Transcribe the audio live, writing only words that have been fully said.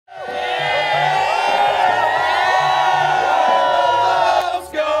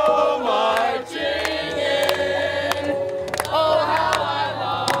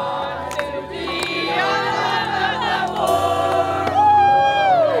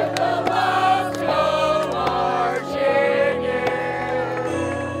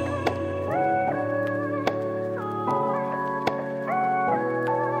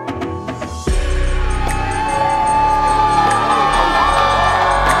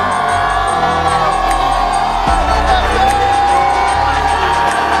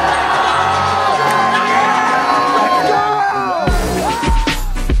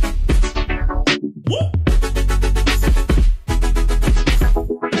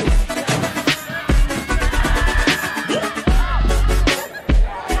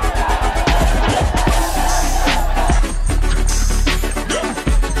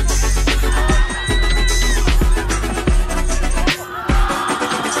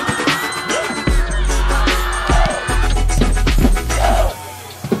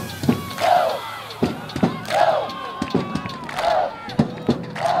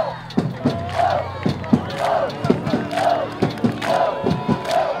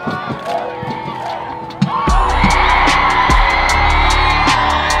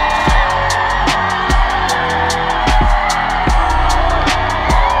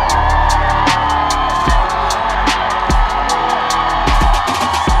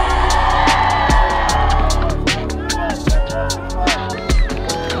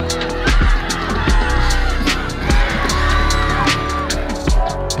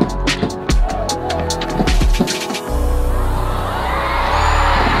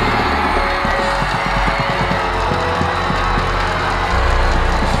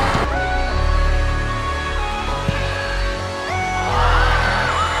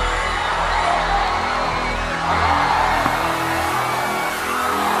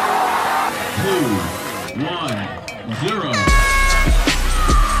1-0.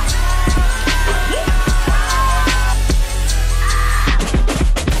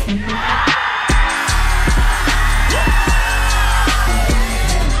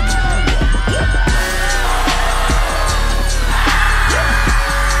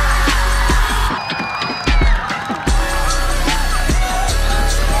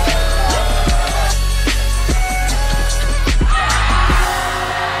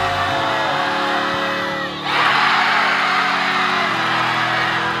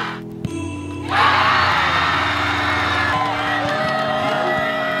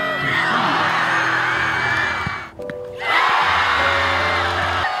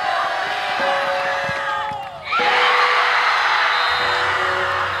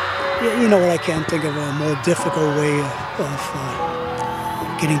 You know what, I can't think of a more difficult way of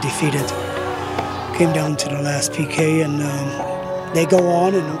getting defeated. Came down to the last PK, and they go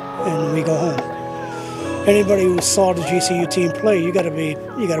on, and we go home. Anybody who saw the GCU team play, you got to be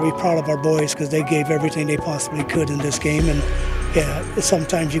proud of our boys, because they gave everything they possibly could in this game. And yeah,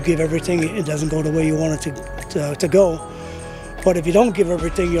 sometimes you give everything, it doesn't go the way you want it to go. But if you don't give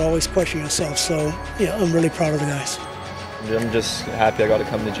everything, you always question yourself. So yeah, I'm really proud of the guys. I'm just happy I got to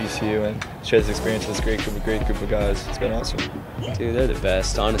come to GCU and share this experience with this great group of guys. It's been awesome. Dude, they're the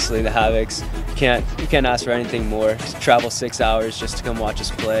best. Honestly, the Havocs, you can't ask for anything more. Just travel 6 hours just to come watch us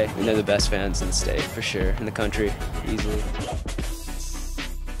play, and they're the best fans in the state, for sure, in the country, easily.